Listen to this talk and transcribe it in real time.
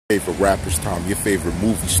Favorite rappers time, your favorite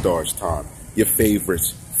movie stars time, your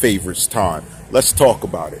favorites time. Let's talk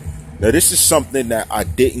about it. Now, this is something that I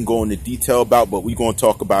didn't go into detail about, but we're going to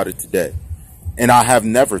talk about it today. And I have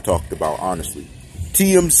never talked about, honestly.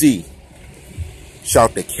 TMZ.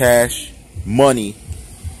 Shout to Cash Money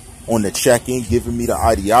on the check-in, giving me the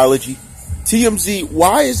ideology. TMZ,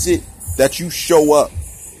 why is it that you show up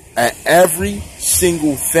at every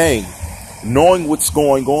single thing knowing what's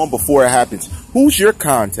going on before it happens? Who's your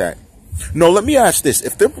contact? No, let me ask this.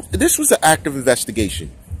 If this was an active investigation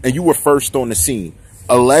and you were first on the scene,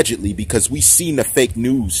 allegedly, because we seen the fake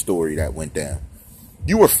news story that went down,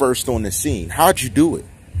 you were first on the scene. How'd you do it?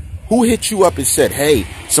 Who hit you up and said, hey,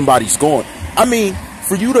 somebody's gone? I mean,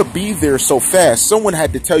 for you to be there so fast, someone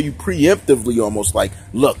had to tell you preemptively, almost like,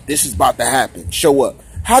 look, this is about to happen. Show up.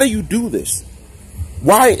 How do you do this?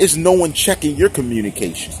 Why is no one checking your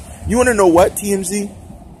communications? You want to know what, TMZ?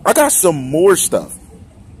 I got some more stuff,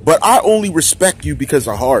 but I only respect you because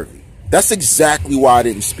of Harvey. That's exactly why I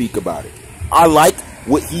didn't speak about it. I like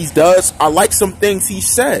what he does. I like some things he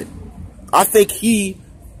said. I think he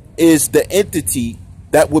is the entity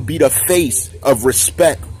that would be the face of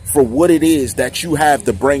respect for what it is that you have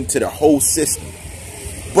to bring to the whole system.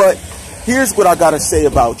 But here's what I got to say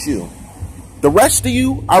about you. The rest of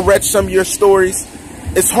you, I read some of your stories.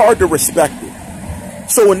 It's hard to respect it.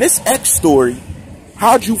 So in this X story,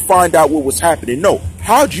 how'd you find out what was happening? No,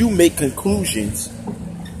 how'd you make conclusions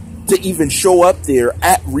to even show up there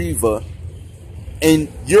at Riva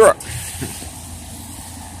in Europe?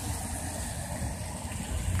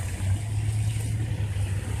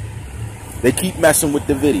 They keep messing with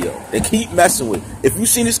the video. They keep messing with it. If you've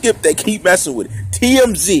seen the skip, they keep messing with it.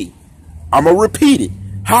 TMZ, I'm going to repeat it.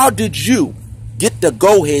 How did you get the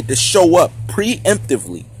go-ahead to show up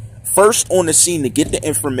preemptively, first on the scene to get the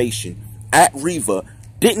information at Riva,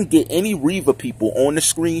 didn't get any Riva people on the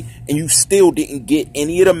screen, and you still didn't get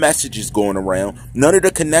any of the messages going around, none of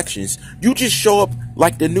the connections? You just show up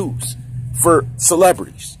like the news for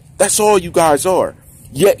celebrities. That's all you guys are.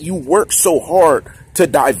 Yet you work so hard to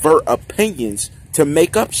divert opinions to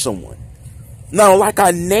make up someone. Now, like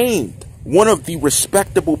I named one of the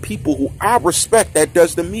respectable people who I respect that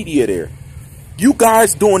does the media there. You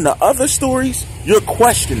guys doing the other stories, you're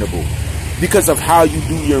questionable because of how you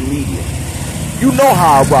do your media. You know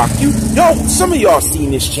how I rock. Yo, some of y'all seen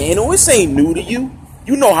this channel. This ain't new to you.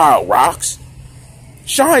 You know how it rocks.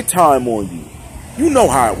 Shine time on you. You know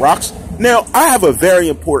how it rocks. Now, I have a very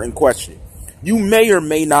important question. You may or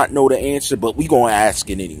may not know the answer, but we're going to ask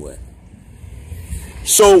it anyway.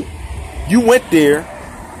 So, you went there.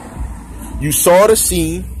 You saw the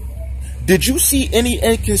scene. Did you see any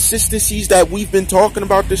inconsistencies that we've been talking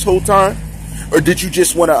about this whole time? Or did you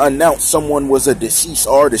just want to announce someone was a deceased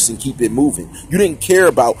artist and keep it moving? You didn't care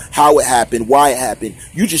about how it happened, why it happened.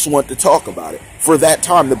 You just want to talk about it for that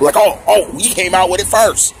time to be like, oh, we came out with it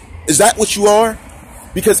first. Is that what you are?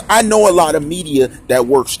 Because I know a lot of media that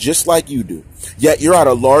works just like you do. Yet you're at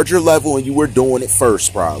a larger level and you were doing it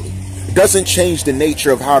first, probably. It doesn't change the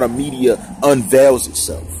nature of how the media unveils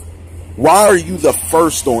itself. Why are you the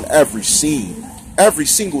first on every scene? Every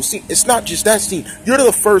single scene. It's not just that scene. You're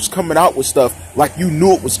the first coming out with stuff like you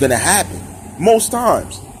knew it was going to happen. Most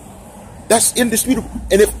times. That's indisputable.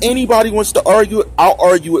 And if anybody wants to argue it, I'll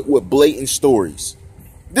argue it with blatant stories.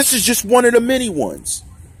 This is just one of the many ones.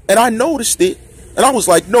 And I noticed it. And I was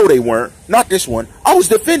like, no, they weren't. Not this one. I was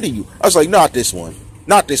defending you. I was like, not this one.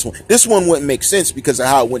 Not this one. This one wouldn't make sense because of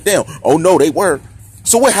how it went down. Oh, no, they were.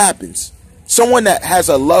 So what happens? Someone that has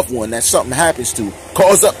a loved one that something happens to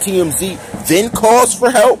calls up TMZ, then calls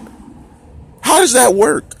for help? How does that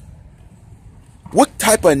work? What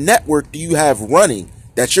type of network do you have running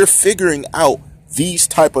that you're figuring out these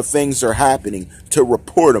type of things are happening to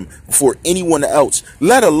report them before anyone else?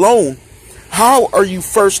 Let alone, how are you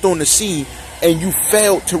first on the scene and you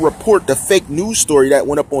failed to report the fake news story that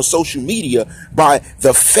went up on social media by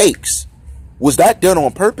the fakes? Was that done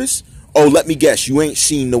on purpose? Oh, let me guess. You ain't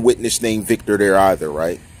seen the witness named Victor there either,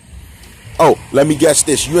 right? Oh, let me guess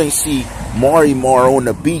this. You ain't see Marimar on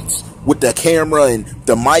the beats with the camera and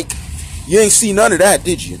the mic. You ain't see none of that,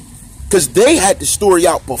 did you? Because they had the story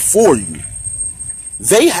out before you.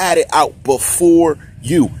 They had it out before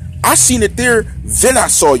you. I seen it there, then I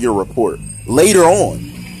saw your report later on.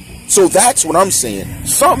 So that's what I'm saying.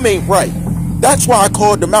 Something ain't right. That's why I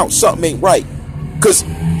called them out. Something ain't right. Because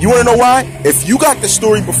you want to know why? If you got the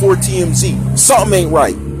story before TMZ, something ain't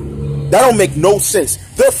right. That don't make no sense.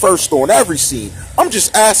 They're first on every scene. I'm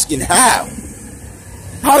just asking how.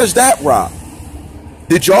 How does that rock?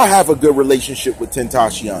 Did y'all have a good relationship with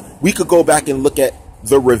Tentacion? We could go back and look at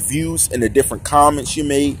the reviews and the different comments you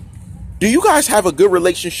made. Do you guys have a good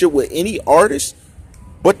relationship with any artist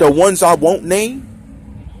but the ones I won't name?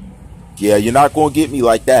 Yeah, you're not going to get me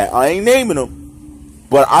like that. I ain't naming them.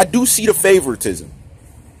 But I do see the favoritism.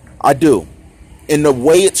 I do. In the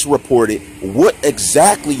way it's reported, what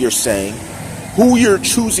exactly you're saying, who you're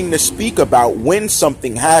choosing to speak about when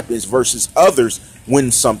something happens versus others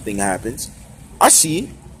when something happens. I see it.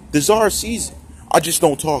 The Czar sees it. I just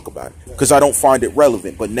don't talk about it because I don't find it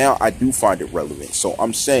relevant. But now I do find it relevant. So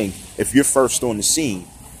I'm saying, if you're first on the scene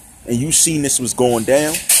and you seen this was going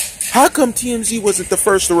down, how come TMZ wasn't the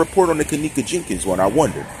first to report on the Kanika Jenkins one? I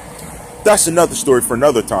wonder. That's another story for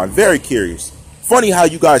another time. Very curious. Funny how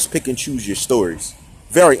you guys pick and choose your stories.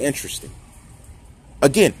 Very interesting.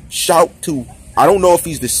 Again, shout to, I don't know if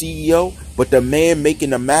he's the CEO, but the man making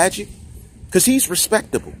the magic, because he's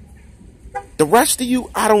respectable. The rest of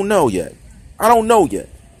you, I don't know yet. I don't know yet.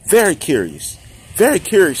 Very curious. Very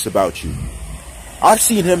curious about you. I've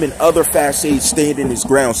seen him in other facades standing his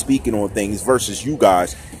ground speaking on things versus you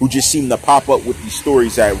guys who just seem to pop up with these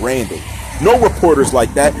stories at random. No reporters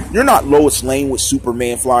like that. You're not Lois Lane with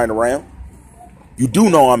Superman flying around. You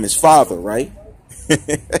do know I'm his father, right?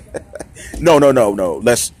 No.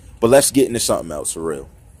 Let's get into something else for real.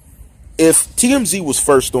 If TMZ was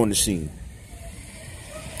first on the scene,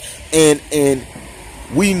 and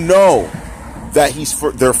we know that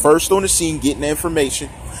they're first on the scene getting the information,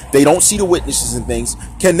 they don't see the witnesses and things.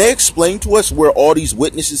 Can they explain to us where all these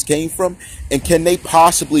witnesses came from? And can they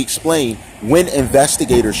possibly explain when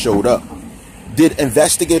investigators showed up? Did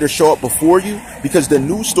investigators show up before you? Because the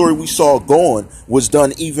news story we saw going was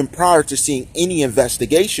done even prior to seeing any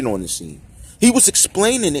investigation on the scene. He was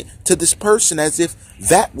explaining it to this person as if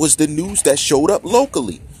that was the news that showed up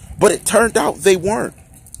locally. But it turned out they weren't.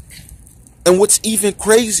 And what's even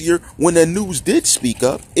crazier, when the news did speak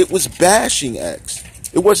up, it was bashing X.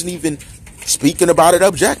 It wasn't even speaking about it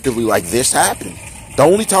objectively, like this happened. The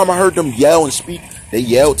only time I heard them yell and speak, they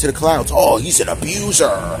yelled to the clouds, oh, he's an abuser.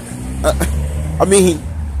 I mean,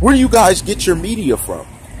 where do you guys get your media from?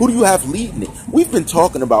 Who do you have leading it? We've been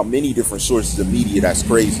talking about many different sources of media. That's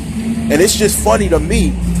crazy. And it's just funny to me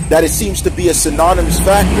that it seems to be a synonymous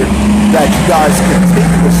factor that you guys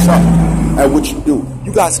continue to suck at what you do.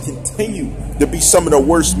 You guys continue to be some of the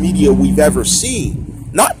worst media we've ever seen.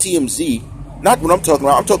 Not TMZ. Not what I'm talking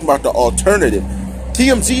about. I'm talking about the alternative.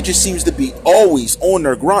 TMZ just seems to be always on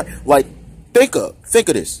their grind. Like, think of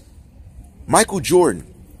this. Michael Jordan,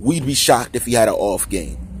 we'd be shocked if he had an off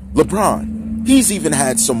game. LeBron, he's even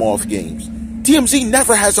had some off games. TMZ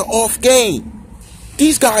never has an off game.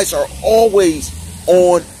 These guys are always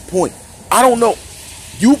on point. I don't know.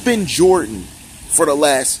 You've been Jordan for the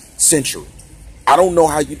last century. I don't know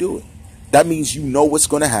how you do it. That means you know what's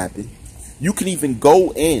going to happen. You can even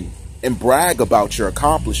go in and brag about your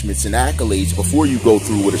accomplishments and accolades before you go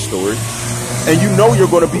through with a story. And you know you're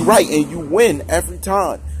going to be right and you win every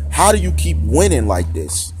time. How do you keep winning like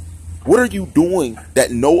this? What are you doing that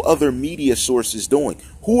no other media source is doing?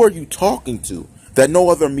 Who are you talking to that no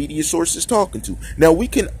other media source is talking to? Now, we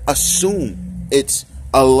can assume it's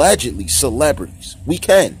allegedly celebrities. We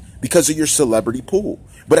can, because of your celebrity pool.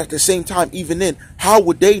 But at the same time, even then, how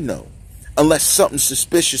would they know? Unless something's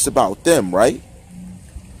suspicious about them, right?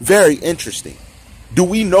 Very interesting. Do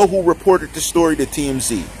we know who reported the story to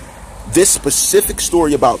TMZ? This specific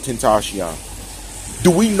story about Tentacion. Do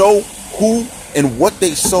we know who and what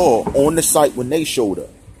they saw on the site when they showed up?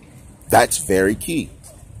 That's very key.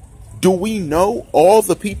 Do we know all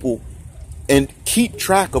the people and keep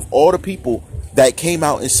track of all the people that came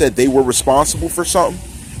out and said they were responsible for something,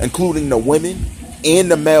 including the women and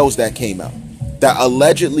the males that came out, that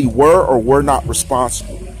allegedly were or were not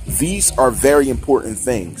responsible? These are very important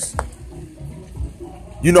things.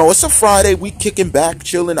 You know, it's a Friday. We kicking back,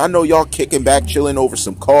 chilling. I know y'all kicking back, chilling over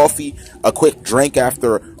some coffee, a quick drink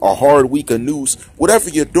after a hard week of news. Whatever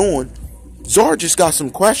you're doing, Czar just got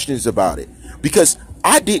some questions about it. Because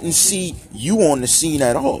I didn't see you on the scene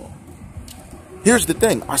at all. Here's the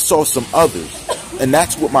thing. I saw some others. And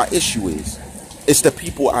that's what my issue is. It's the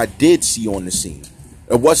people I did see on the scene.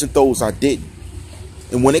 It wasn't those I didn't.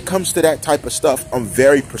 And when it comes to that type of stuff, I'm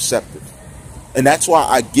very perceptive. And that's why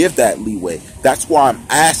I give that leeway. That's why I'm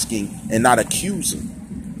asking and not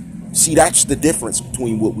accusing. See, that's the difference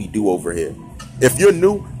between what we do over here. If you're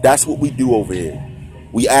new, that's what we do over here.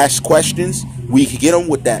 We ask questions. We get them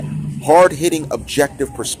with that hard-hitting,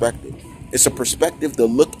 objective perspective. It's a perspective to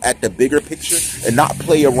look at the bigger picture and not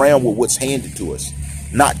play around with what's handed to us.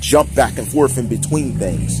 Not jump back and forth in between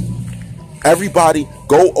things. Everybody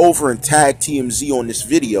go over and tag TMZ on this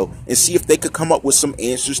video and see if they could come up with some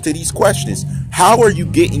answers to these questions. How are you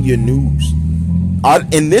getting your news?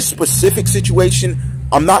 In this specific situation,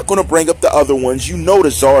 I'm not going to bring up the other ones. You know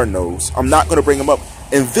the czar knows. I'm not going to bring them up.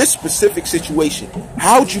 In this specific situation,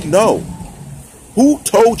 how'd you know? Who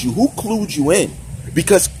told you? Who clued you in?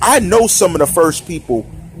 Because I know some of the first people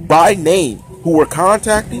by name who were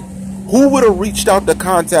contacted. Who would have reached out to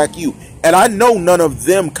contact you? And I know none of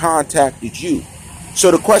them contacted you.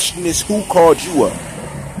 So the question is, who called you up?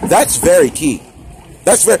 That's very key.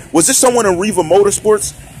 Was this someone in Riva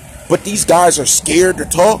Motorsports? But these guys are scared to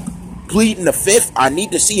talk, pleading the fifth. I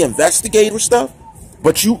need to see investigator stuff.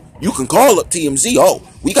 But you can call up TMZ. Oh,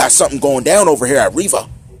 we got something going down over here at Riva.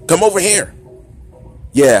 Come over here.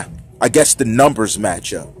 Yeah, I guess the numbers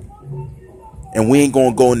match up. And we ain't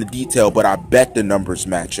going to go into detail, but I bet the numbers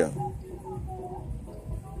match up.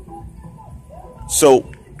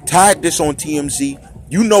 So tag this on TMZ.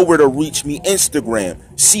 You know where to reach me. Instagram,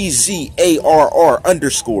 CZARR_.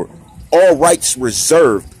 All rights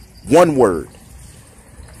reserved. One word.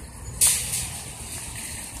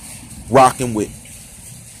 Rocking with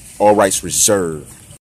all rights reserved.